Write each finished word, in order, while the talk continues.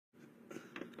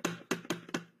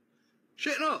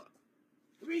ShitNut!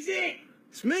 Who is it?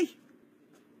 It's me.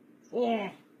 Oh.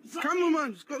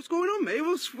 Cameraman, what's going on, mate?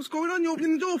 What's going on? You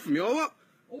opening the door for me, or what?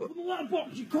 Open the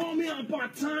letterbox, you caught me at a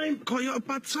bad time. Caught you at a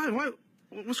bad time? Why?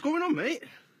 What's going on, mate?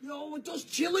 Yo, we're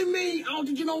just chilling, mate. How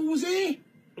did you know I was here?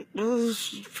 Well,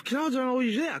 fucking hell, I don't know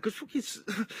who's there. I could fucking...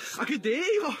 I could hear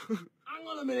you. Hang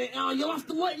on a minute now, you'll have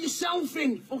to let yourself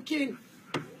in. Fucking...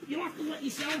 You'll have to let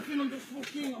yourself in. I'm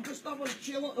just having a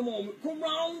chill at the moment. Come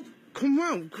round. Come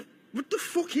round? What the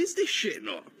fuck is this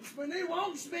ShitNut? It's my new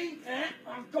house, mate.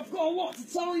 I've got a lot to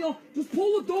tell you. Just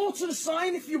pull the door to the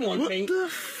side if you want, mate. What the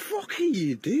fuck are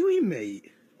you doing, mate?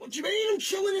 What do you mean I'm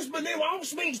chilling? It's my new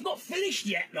house, mate. It's not finished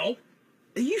yet, no.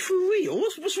 Are you for real?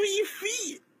 What's with your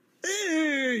feet?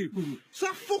 Hey! It's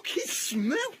that fucking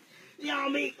smell? Yeah,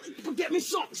 mate. Get me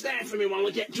socks there for me while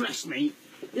I get dressed, mate.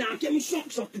 Yeah, get me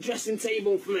socks off the dressing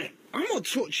table for me. I'm not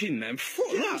touching them.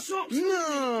 Fuck that. Socks,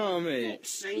 no, mate. Fuck's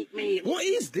sake, mate. What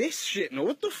is this ShitNut?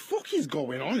 What the fuck is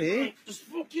going on here? Right, just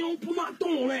fucking open that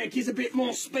door there, gives a bit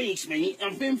more space, mate.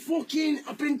 I've been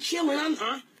chilling, haven't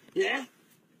I? Yeah?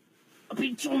 I've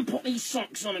been trying to put these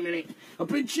socks on a minute. I've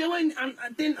been chilling, and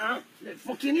didn't I?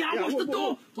 Fucking, what's the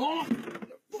door? Oh.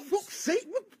 For fuck's sake,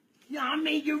 what? Yeah,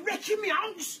 mate, you're wrecking me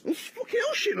house. Well, fucking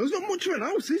hell, ShitNut. There's not much of an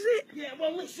house, is it? Yeah,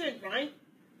 well, listen, right?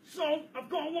 So, I've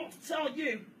got a lot to tell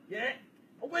you, yeah?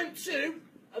 I went to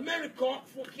America,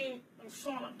 fucking, I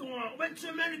saw that door out. I went to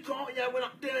America, yeah, when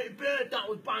that dirty bird that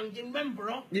was banging,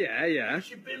 remember her? Yeah.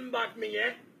 She bin bagged me,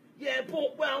 yeah? Yeah,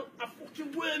 but, well, I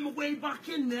fucking wormed my way back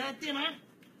in there, didn't I?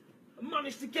 I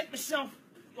managed to get myself...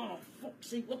 Oh, fuck's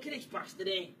sake, look at this bastard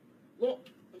here. Look,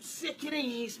 I'm sick of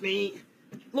these, mate.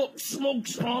 Look,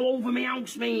 slugs all over my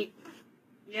house, mate.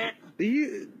 Yeah. Are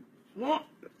you... What?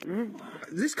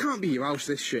 This can't be your house,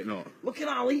 this ShitNut. Look at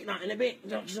I'll eat that in a bit.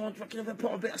 Do you reckon if I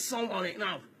put a bit of salt on it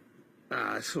now?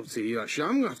 Ah, it's up to you, actually.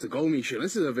 I'm gonna have to go, Misha.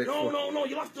 This is a bit... No,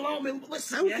 you'll have to help me.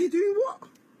 Listen, How are you doing what?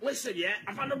 Listen, yeah,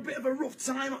 I've had a bit of a rough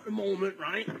time at the moment,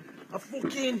 right? I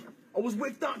was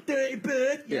with that dirty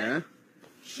bird, yeah?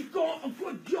 She got a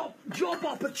good job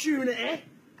opportunity,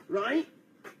 right?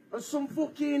 And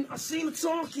I seen her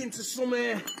talking to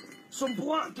some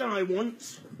black guy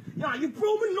once. Yeah, you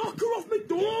probably knock her off my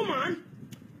door, man.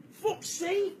 Fuck's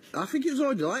sake. I think it was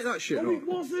already like that ShitNut. No, it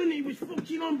wasn't. He was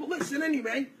fucking on. But listen,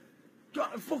 anyway,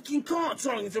 got a fucking caught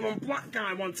talking to one black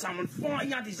guy one time and thought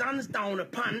he had his hands down her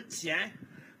pants, yeah?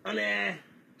 And,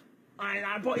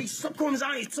 but he comes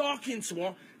out, he's talking to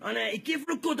her, and he gave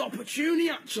her a good opportunity,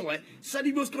 actually. Said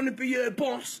he was going to be her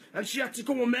boss, and she had to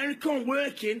go to America and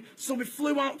working, so we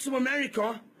flew out to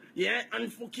America, yeah,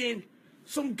 and fucking...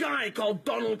 Some guy called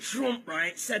Donald Trump,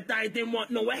 right, said that he didn't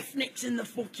want no ethnics in the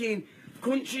fucking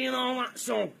country and all that,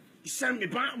 so he sent me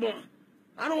back, but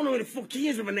I don't know who the fuck he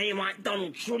is with a name like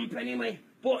Donald Trump anyway.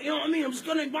 But, you know what I mean, I'm just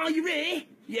gonna, while you're here,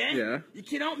 yeah? You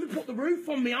can help me put the roof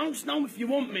on my house now if you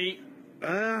want, mate.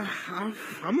 I'm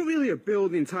not really a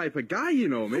building type of guy, you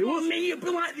know, mate. What, mate? It'd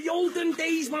be like the olden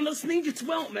days, man. I just need you to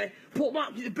help me. Put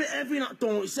that a bit heavy in that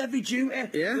door, it's heavy duty.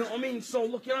 Yeah? You know what I mean? So,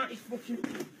 looking at this fucking...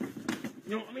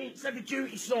 You know what I mean? It's heavy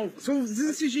duty, so... So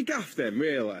this is your gaff then,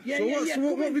 really? Yeah, so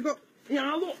what have we got?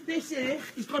 Yeah, look, this here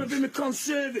is going to be my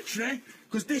conservatory,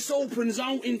 because this opens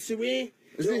out into here.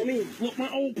 You know what I mean? Look,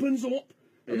 that opens up,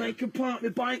 and I can park my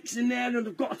bikes in there, and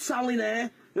I've got a tally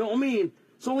there. You know what I mean?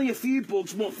 It's only a few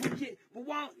bugs, but fuck it. But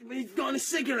why, you've got any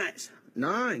cigarettes?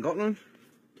 Nah, I ain't got none.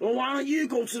 Well, why don't you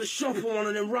go to the shop on one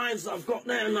of them rides that I've got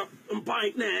there, and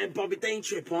bike there, Bobby Dane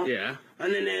trip on. Yeah.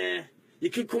 And then, you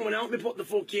can come and help me put the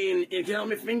fucking... You can help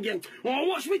me finger... Oh,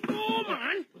 watch me door,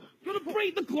 man! You gotta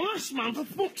break the glass, man, for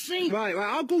fuck's sake! Right,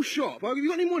 I'll go shop. Have you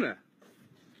got any money?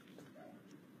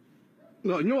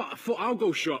 No, you know what? I'll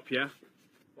go shop, yeah?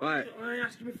 Right. What are you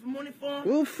asking me for money for?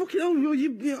 Well, fucking hell,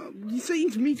 you're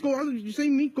saying to me to go out, you're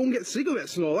saying me go and get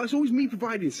cigarettes and all that. It's always me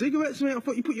providing cigarettes, mate. I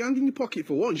thought you put your hand in your pocket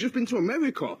for once. Just been to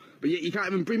America, but yet you can't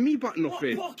even bring me back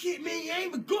nothing. What pocket, mate? You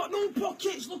ain't got no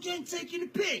pockets. Look, you ain't taking a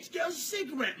piss. Get us a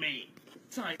cigarette, mate.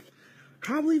 Type.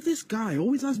 Can't believe this guy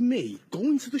always has me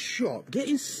going to the shop,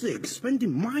 getting sick,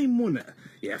 spending my money.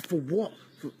 Yeah, for what?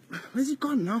 Where's he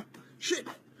gone now? Shit!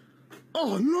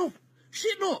 Oh no!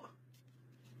 ShitNut!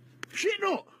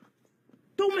 ShitNut!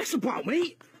 Don't mess about,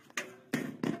 mate!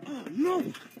 Oh no!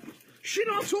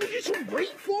 ShitNut, I told you to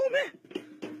wait for me!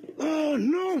 Oh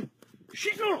no!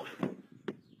 ShitNut!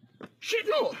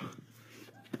 ShitNut!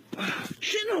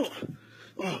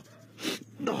 ShitNut!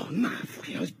 Oh, nah,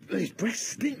 fucking hell, his breath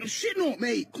stinks. ShitNut,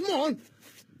 mate, come on.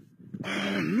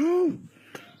 Oh, no.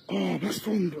 Oh, that's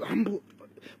from...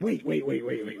 Wait.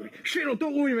 ShitNut,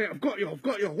 don't worry, mate, I've got you.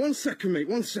 1 second, mate,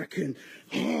 1 second.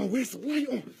 Oh, where's the light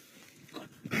on? Oh,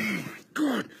 my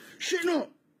God. ShitNut.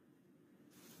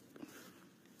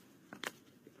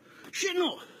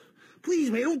 ShitNut.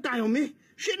 Please, mate, don't die on me.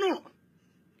 ShitNut.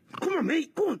 Come on,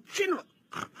 mate. Go on, ShitNut.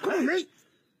 Come on, mate.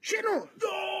 ShitNut.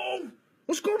 No!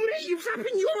 What's going on, mate? What's happened?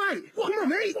 You alright? Come on,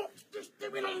 mate. What's this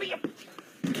doing on me?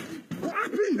 What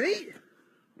happened, mate?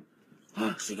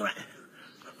 Oh, cigarette.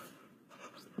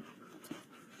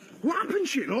 What happened,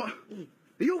 ShitNut?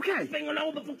 Are you okay? Banging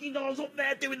all the fucking doors up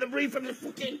there, doing the roof and the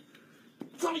fucking...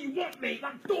 Tell you what, mate,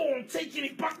 that door, I'm taking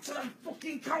it back to them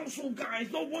fucking council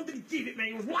guys. No wonder they give it me.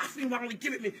 He was laughing while they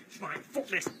give it me. It's like, fuck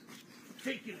this.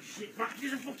 Taking the shit back.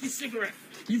 Here's a fucking cigarette.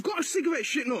 You've got a cigarette,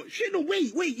 ShitNut.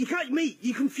 ShitNut, wait, you can't, mate.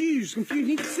 You're confused. You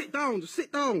need to sit down. Just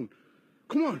sit down.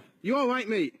 Come on. You alright,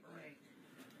 mate?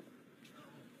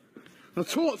 Now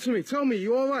talk to me. Tell me,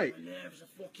 you alright? My nerves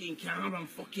are fucking calm. I'm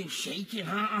fucking shaking,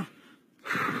 aren't I?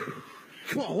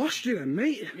 What, I lost you then,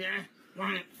 mate? Yeah,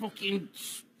 right, fucking...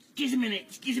 Excuse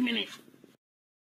a minute.